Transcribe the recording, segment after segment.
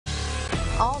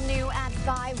All new at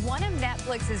 5, one of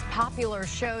Netflix's popular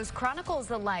shows chronicles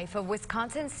the life of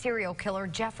Wisconsin serial killer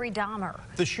Jeffrey Dahmer.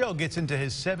 The show gets into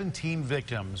his 17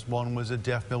 victims. One was a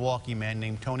deaf Milwaukee man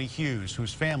named Tony Hughes,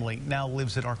 whose family now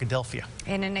lives at Arkadelphia.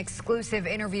 In an exclusive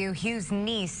interview, Hughes'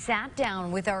 niece sat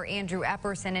down with our Andrew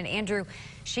Epperson. And Andrew,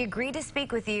 she agreed to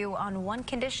speak with you on one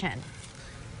condition.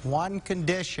 One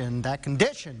condition,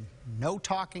 no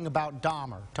talking about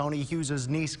Dahmer. Tony Hughes'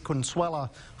 niece, Consuela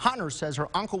Hunter, says her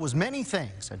uncle was many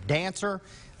things: a dancer,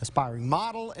 aspiring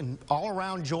model, and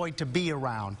all-around joy to be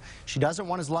around. She doesn't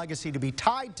want his legacy to be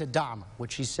tied to Dahmer,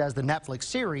 which she says the Netflix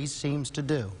series seems to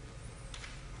do.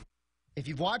 If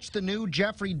you've watched the new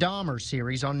Jeffrey Dahmer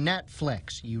series on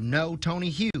Netflix, you know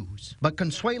Tony Hughes. But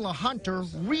Consuela Hunter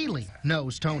really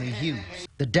knows Tony Hughes.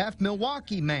 The deaf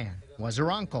Milwaukee man was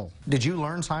her uncle. Did you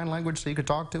learn sign language so you could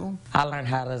talk to him? I learned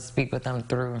how to speak with them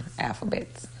through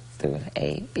alphabets, through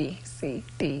A, B, C,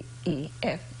 D, E,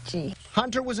 F, G.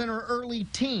 Hunter was in her early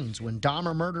teens when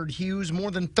Dahmer murdered Hughes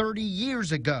more than 30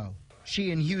 years ago.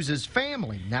 She and Hughes'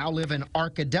 family now live in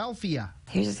Arkadelphia.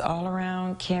 He was just all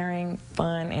around caring,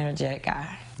 fun, energetic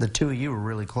guy. The two of you were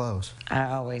really close. I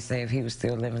always say if he was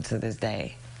still living to this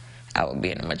day, I would be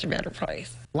in a much better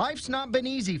place. Life's not been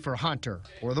easy for Hunter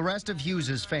or the rest of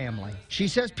Hughes' family. She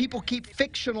says people keep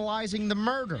fictionalizing the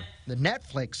murder. The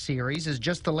Netflix series is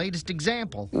just the latest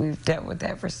example. We've dealt with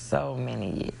that for so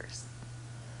many years.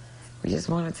 We just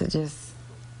wanted to just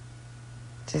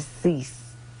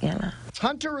cease, you know.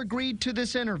 Hunter agreed to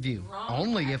this interview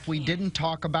only if we didn't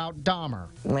talk about Dahmer.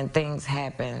 When things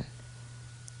happen,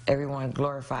 everyone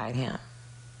glorified him.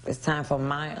 It's time for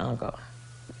my uncle,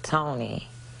 Tony,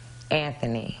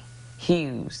 Anthony,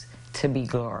 Hughes, to be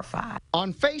glorified.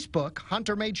 On Facebook,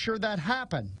 Hunter made sure that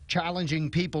happened, challenging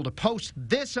people to post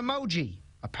this emoji,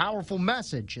 a powerful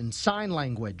message in sign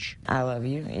language. I love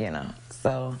you, you know,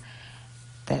 so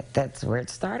that's where it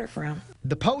started from.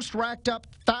 The post racked up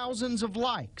thousands of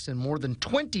likes and more than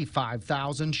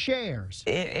 25,000 shares.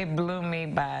 It blew me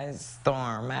by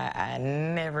storm. I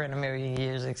never in a million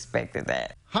years expected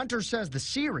that. Hunter says the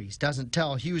series doesn't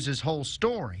tell Hughes' whole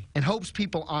story and hopes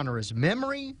people honor his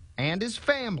memory and his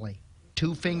family,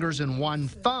 2 fingers and 1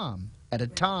 thumb at a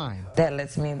time. That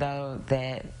lets me know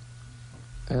that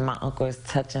my uncle is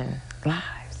touching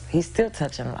lives. He's still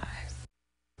touching lives.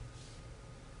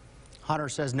 Hunter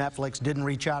says Netflix didn't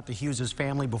reach out to Hughes'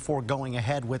 family before going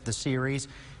ahead with the series.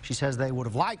 She says they would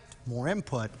have liked more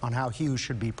input on how Hughes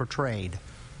should be portrayed.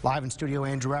 Live in studio,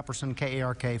 Andrew Epperson,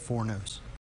 KARK 4 News.